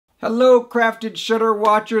Hello Crafted Shutter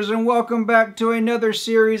watchers, and welcome back to another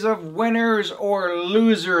series of winners or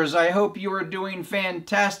losers. I hope you are doing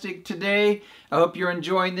fantastic today. I hope you're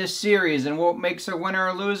enjoying this series, and what makes a winner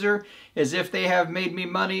or loser is if they have made me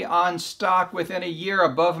money on stock within a year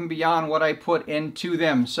above and beyond what I put into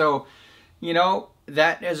them. So, you know,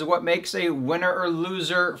 that is what makes a winner or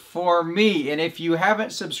loser for me. And if you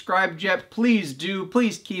haven't subscribed yet, please do.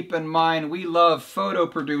 Please keep in mind, we love photo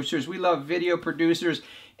producers. We love video producers.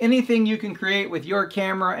 Anything you can create with your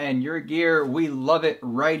camera and your gear, we love it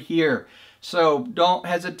right here. So don't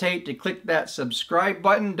hesitate to click that subscribe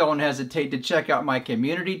button. Don't hesitate to check out my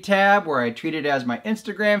community tab where I treat it as my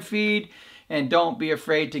Instagram feed. And don't be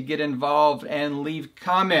afraid to get involved and leave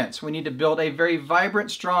comments. We need to build a very vibrant,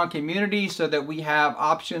 strong community so that we have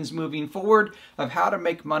options moving forward of how to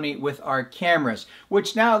make money with our cameras.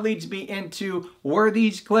 Which now leads me into, were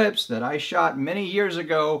these clips that I shot many years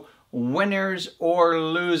ago winners or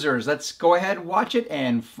losers? Let's go ahead, watch it,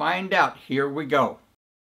 and find out. Here we go.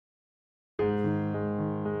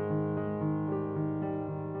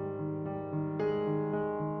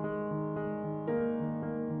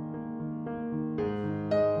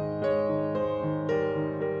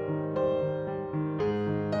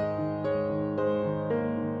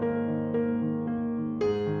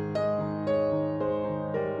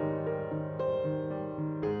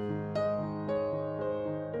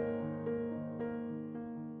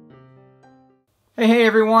 Hey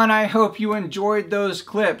everyone, I hope you enjoyed those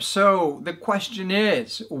clips. So the question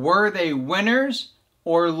is, were they winners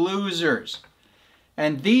or losers?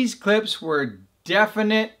 And these clips were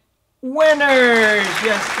definite winners.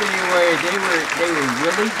 Yes, they were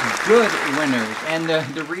really good winners. And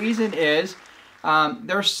the reason is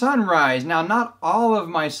their sunrise. Now, not all of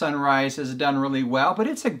my sunrise has done really well, but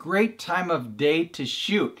it's a great time of day to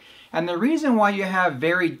shoot. And the reason why you have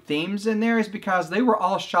varied themes in there is because they were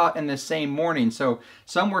all shot in the same morning. So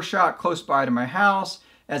some were shot close by to my house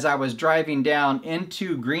as I was driving down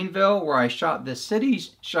into Greenville, where I shot the city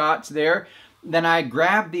shots there. Then I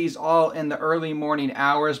grabbed these all in the early morning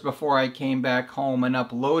hours before I came back home and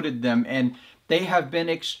uploaded them. And they have been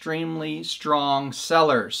extremely strong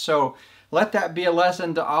sellers. So let that be a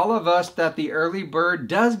lesson to all of us that the early bird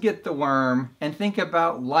does get the worm, and think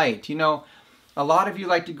about light. You know, a lot of you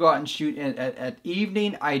like to go out and shoot at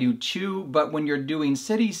evening. I do too, but when you're doing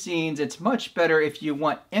city scenes, it's much better if you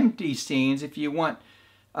want empty scenes. If you want,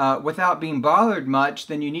 without being bothered much,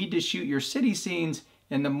 then you need to shoot your city scenes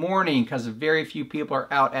in the morning, because very few people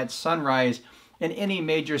are out at sunrise in any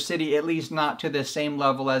major city, at least not to the same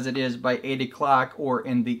level as it is by 8 o'clock or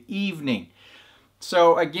in the evening.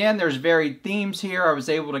 So again, there's varied themes here. I was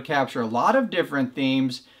able to capture a lot of different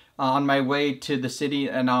themes on my way to the city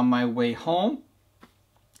and on my way home.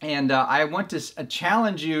 And I want to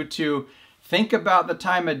challenge you to think about the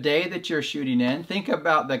time of day that you're shooting in, think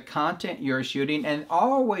about the content you're shooting, and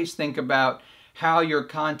always think about how your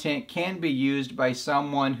content can be used by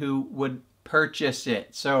someone who would purchase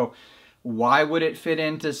it. So why would it fit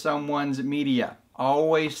into someone's media?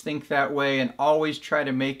 Always think that way and always try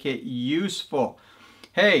to make it useful.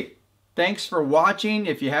 Hey, thanks for watching.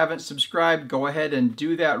 If you haven't subscribed, go ahead and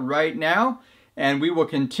do that right now. And we will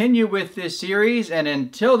continue with this series. And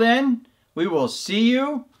until then, we will see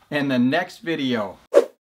you in the next video.